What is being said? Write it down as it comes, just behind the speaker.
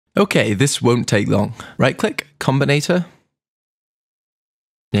Okay, this won't take long. Right click, combinator.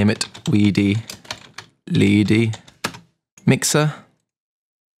 Name it Weedy, Lady, Mixer,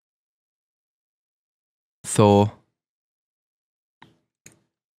 Thor.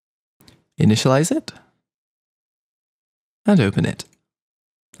 Initialize it. And open it.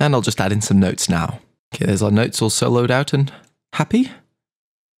 And I'll just add in some notes now. Okay, there's our notes all soloed out and happy.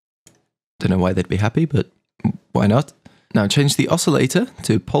 Don't know why they'd be happy, but why not? Now change the oscillator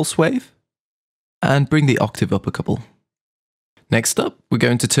to pulse wave and bring the octave up a couple. Next up, we're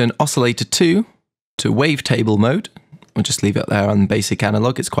going to turn oscillator 2 to wavetable mode. We'll just leave it there on basic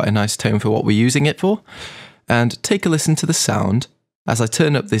analog. It's quite a nice tone for what we're using it for. And take a listen to the sound as I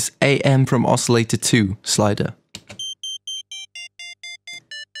turn up this AM from oscillator 2 slider.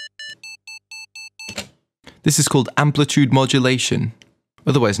 This is called amplitude modulation,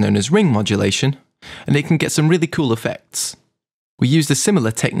 otherwise known as ring modulation, and it can get some really cool effects. We used a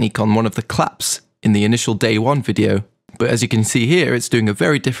similar technique on one of the claps in the initial day one video, but as you can see here, it's doing a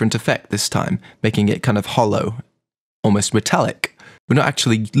very different effect this time, making it kind of hollow, almost metallic. We're not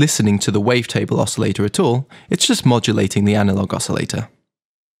actually listening to the wavetable oscillator at all, it's just modulating the analog oscillator.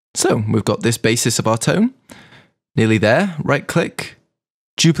 So we've got this basis of our tone, nearly there. Right click,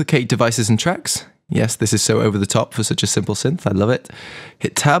 duplicate devices and tracks. Yes, this is so over the top for such a simple synth, I love it.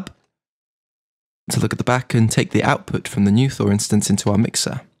 Hit tab to look at the back and take the output from the new Thor instance into our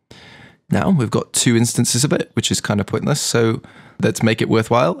mixer. Now we've got two instances of it, which is kind of pointless, so let's make it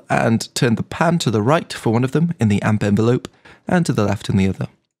worthwhile and turn the pan to the right for one of them in the amp envelope and to the left in the other.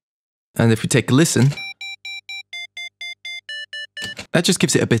 And if we take a listen, that just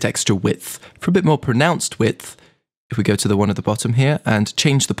gives it a bit extra width. For a bit more pronounced width, if we go to the one at the bottom here and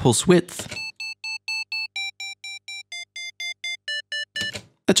change the pulse width,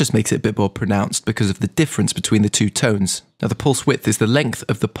 that just makes it a bit more pronounced because of the difference between the two tones. Now the pulse width is the length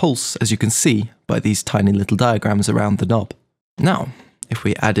of the pulse, as you can see by these tiny little diagrams around the knob. Now, if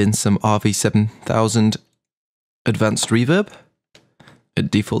we add in some RV7000 advanced reverb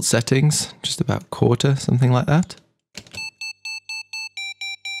at default settings, just about quarter, something like that.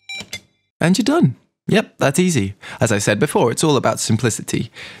 And you're done. Yep, that's easy. As I said before, it's all about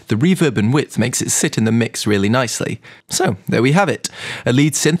simplicity. The reverb and width makes it sit in the mix really nicely. So, there we have it. A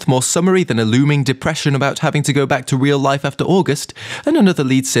lead synth more summery than a looming depression about having to go back to real life after August, and another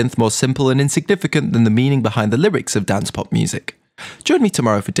lead synth more simple and insignificant than the meaning behind the lyrics of dance pop music. Join me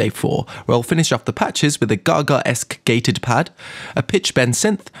tomorrow for day 4, where I'll finish off the patches with a Gaga-esque gated pad, a pitch bend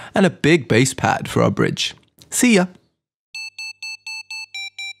synth, and a big bass pad for our bridge. See ya!